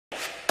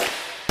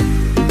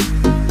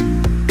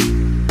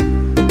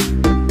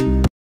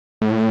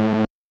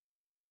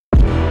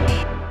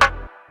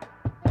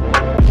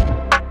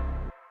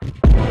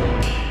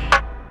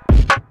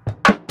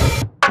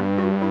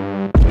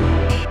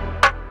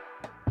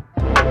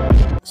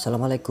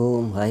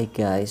Assalamualaikum, hai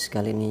guys.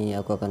 Kali ini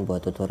aku akan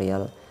buat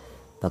tutorial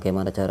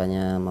bagaimana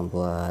caranya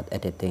membuat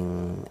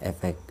editing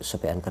efek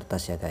sobekan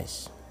kertas ya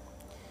guys.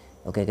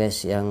 Oke guys,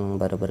 yang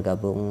baru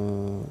bergabung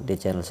di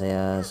channel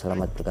saya,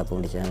 selamat bergabung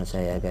di channel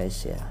saya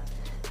guys ya.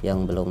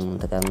 Yang belum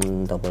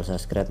tekan tombol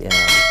subscribe ya,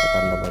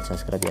 tekan tombol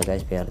subscribe ya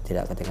guys, biar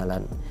tidak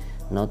ketinggalan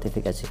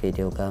notifikasi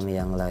video kami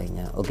yang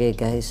lainnya. Oke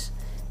guys,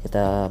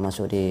 kita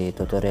masuk di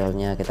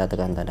tutorialnya. Kita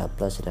tekan tanda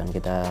plus dan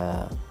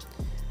kita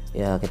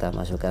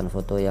masukkan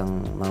foto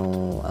yang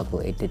mau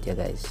aku edit ya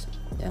guys,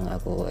 yang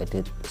aku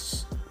edit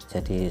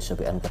jadi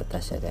sobekan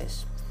kertas ya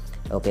guys.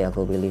 Oke,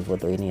 aku pilih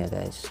foto ini ya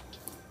guys,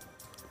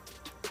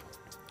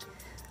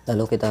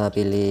 lalu kita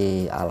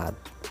pilih alat.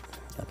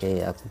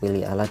 Oke, aku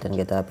pilih alat dan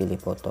kita pilih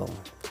potong.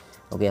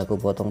 Oke,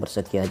 aku potong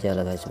persegi aja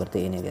lah guys,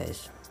 seperti ini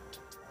guys.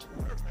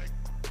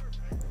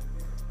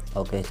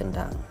 Oke,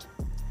 centang.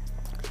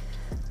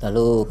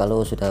 Lalu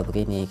kalau sudah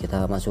begini,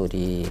 kita masuk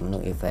di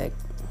menu efek.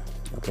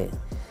 Oke,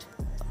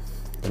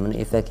 di menu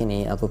efek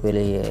ini aku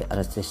pilih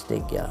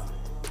artistik ya,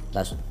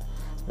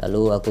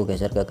 lalu aku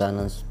geser ke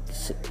kanan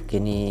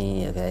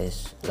segini ya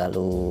guys,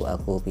 lalu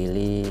aku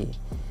pilih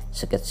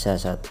sketsa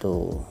 1.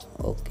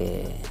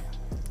 Oke,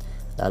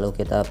 lalu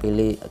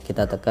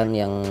kita tekan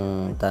yang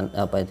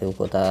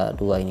kota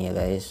 2 ini ya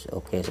guys.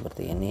 Oke,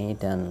 seperti ini,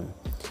 dan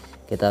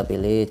kita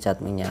pilih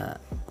cat minyak.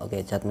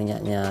 Oke, cat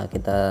minyaknya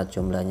kita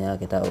jumlahnya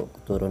kita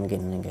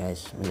turunkan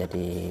guys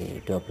menjadi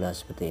 12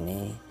 seperti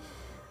ini.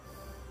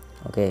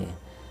 Oke,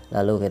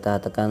 lalu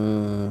kita tekan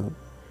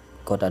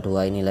kotak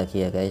 2 ini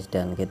lagi ya guys,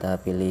 dan kita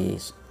pilih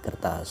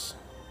kertas.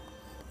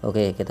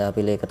 Oke, kita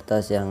pilih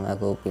kertas, yang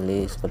aku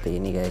pilih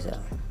seperti ini guys ya.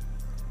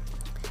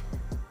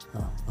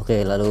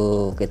 Oke,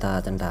 lalu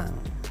kita centang,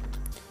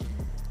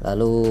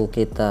 lalu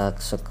kita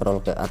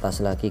scroll ke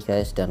atas lagi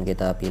guys, dan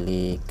kita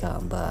pilih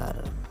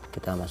gambar.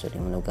 Kita masuk di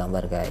menu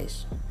gambar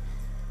guys.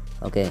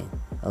 Oke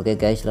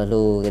guys,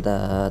 lalu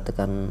kita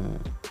tekan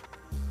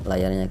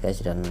layarnya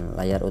guys, dan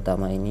layar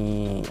utama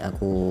ini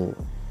aku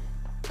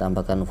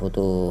tambahkan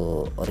foto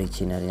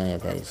originalnya ya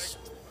guys.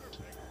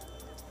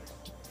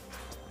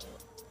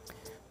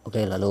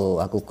 Oke,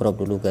 lalu aku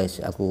crop dulu guys,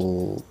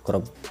 aku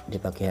crop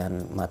di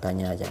bagian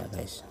matanya aja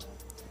guys.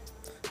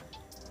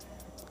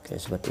 Oke,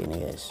 seperti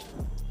ini guys.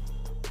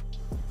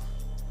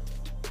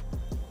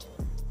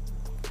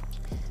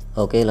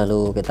 Oke,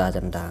 lalu kita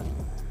centang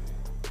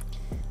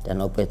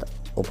dan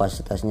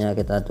opasitasnya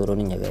kita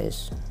turunin ya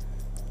guys.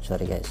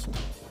 Sorry guys.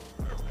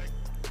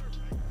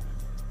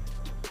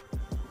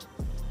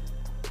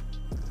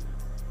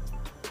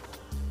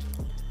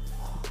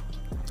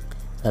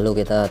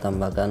 Lalu kita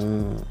tambahkan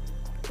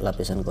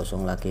lapisan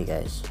kosong lagi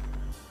guys,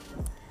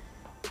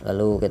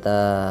 lalu kita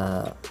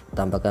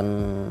tambahkan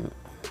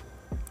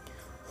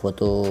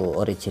foto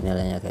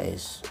originalnya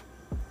guys.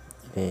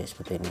 Oke,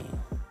 seperti ini.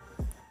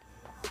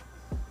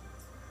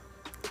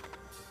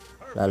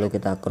 Lalu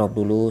kita crop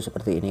dulu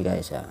seperti ini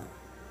guys ya.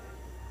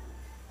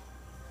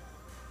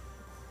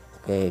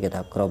 Oke,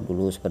 kita crop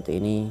dulu seperti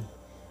ini,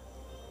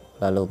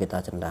 lalu kita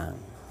centang.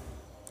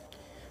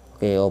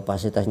 Oke,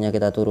 opasitasnya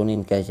kita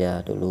turunin guys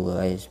ya dulu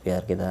guys,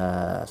 biar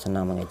kita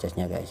senang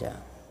mengejasnya guys ya.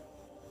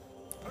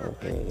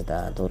 Oke,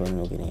 kita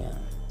turun begini ya.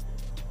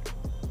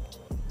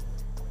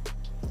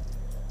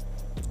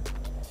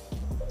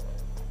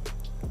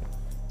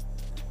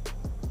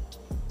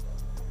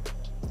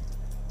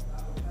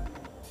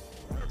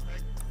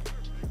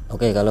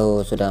 Oke, kalau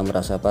sudah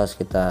merasa pas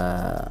kita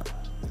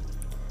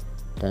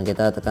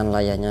tekan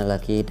layarnya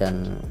lagi,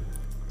 dan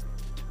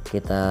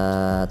kita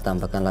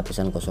tambahkan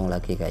lapisan kosong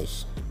lagi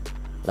guys.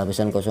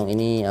 Lapisan kosong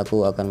ini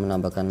aku akan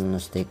menambahkan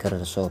stiker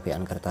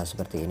sobekan kertas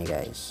seperti ini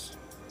guys.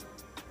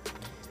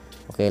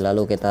 Oke,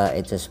 lalu kita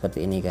adjust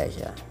seperti ini guys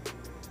ya.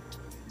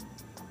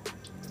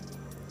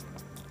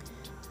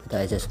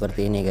 Kita adjust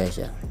seperti ini guys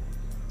ya.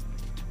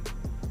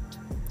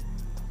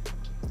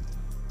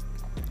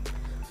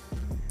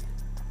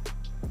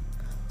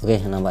 Oke,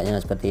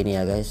 nampaknya seperti ini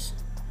ya guys.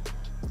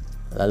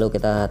 Lalu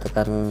kita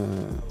tekan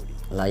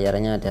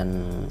layarnya,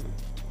 dan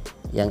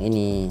yang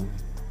ini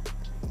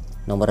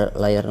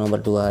layar nomor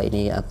 2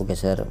 ini aku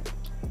geser,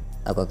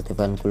 aku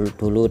aktifkan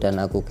dulu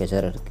dan aku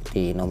geser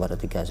di nomor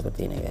 3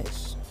 seperti ini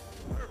guys.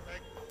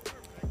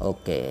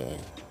 Oke,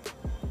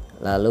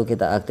 lalu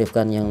kita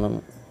aktifkan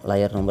yang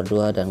layar nomor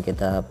 2 dan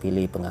kita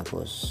pilih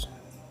penghapus.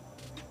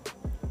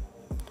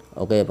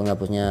 Oke,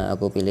 penghapusnya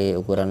aku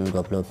pilih ukuran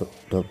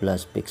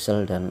 12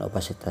 pixel dan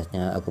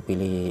opasitasnya aku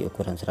pilih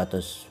ukuran 100%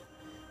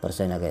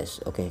 ya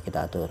guys. Oke,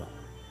 kita atur.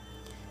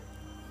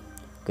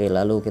 Oke,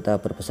 lalu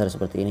kita perbesar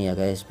seperti ini ya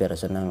guys, biar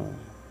senang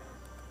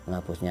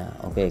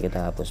menghapusnya. Oke,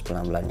 kita hapus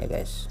pelan-pelan ya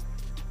guys.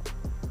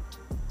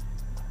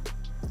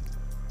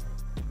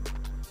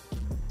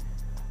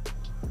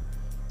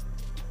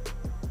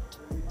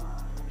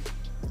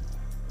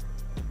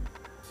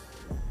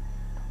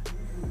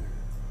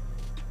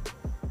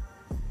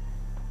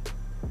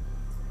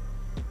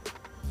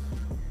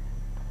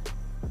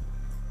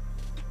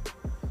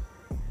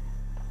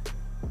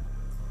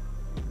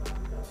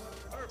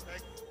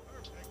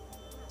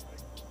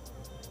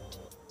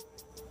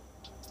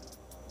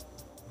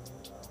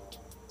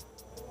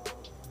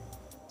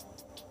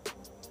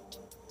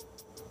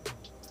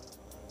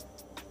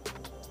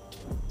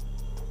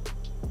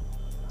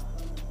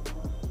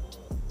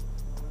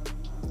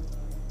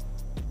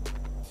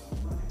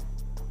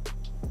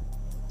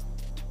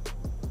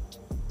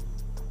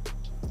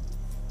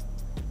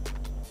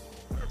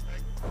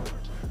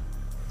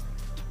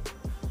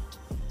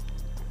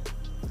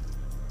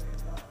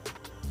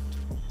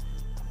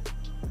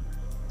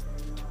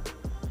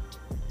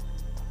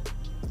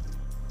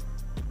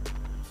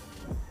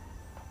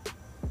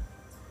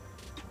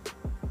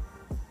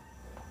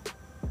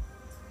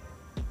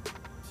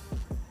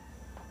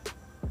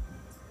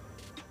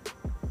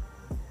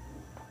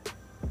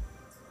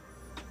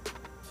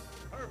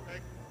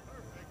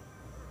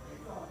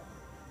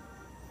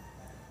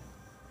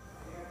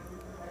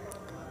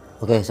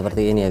 Oke,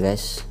 seperti ini ya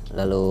guys.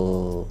 Lalu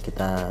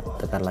kita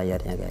tekan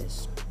layarnya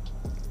guys.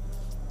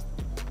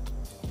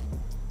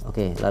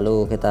 Oke,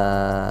 lalu kita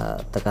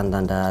tekan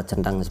tanda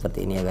centang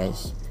seperti ini ya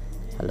guys.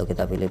 Lalu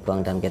kita pilih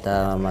buang dan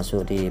kita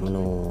masuk di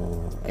menu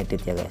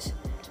edit ya guys.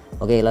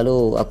 Oke,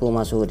 lalu aku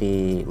masuk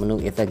di menu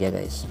efek ya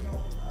guys.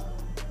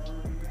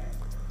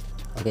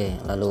 Oke,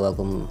 lalu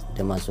aku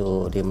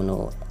masuk di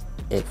menu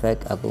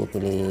efek, aku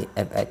pilih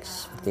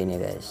FX seperti ini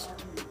guys.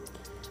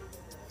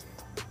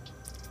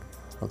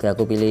 Oke,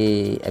 aku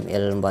pilih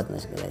ML4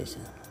 guys.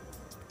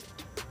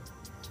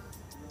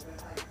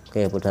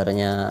 Oke,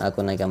 putarannya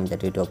aku naikkan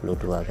menjadi 22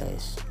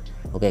 guys.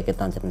 Oke,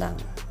 kita centang.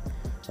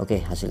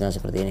 Oke, hasilnya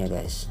seperti ini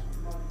guys.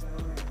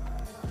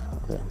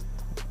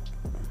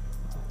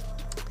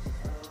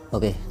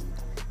 Oke,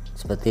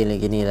 seperti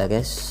ini lah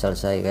guys,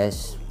 selesai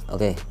guys.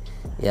 Oke,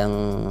 yang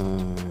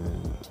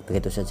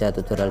begitu saja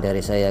tutorial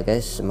dari saya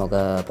guys.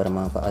 Semoga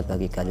bermanfaat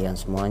bagi kalian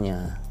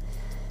semuanya.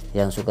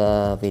 Yang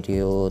suka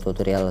video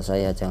tutorial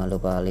saya jangan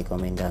lupa like,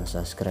 komen, dan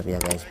subscribe ya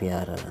guys,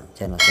 biar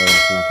channel saya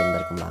semakin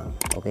berkembang.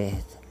 Oke,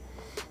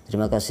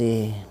 terima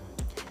kasih.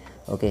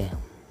 Oke,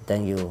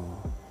 thank you.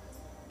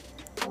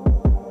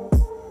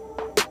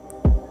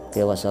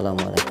 Oke,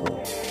 wassalamualaikum.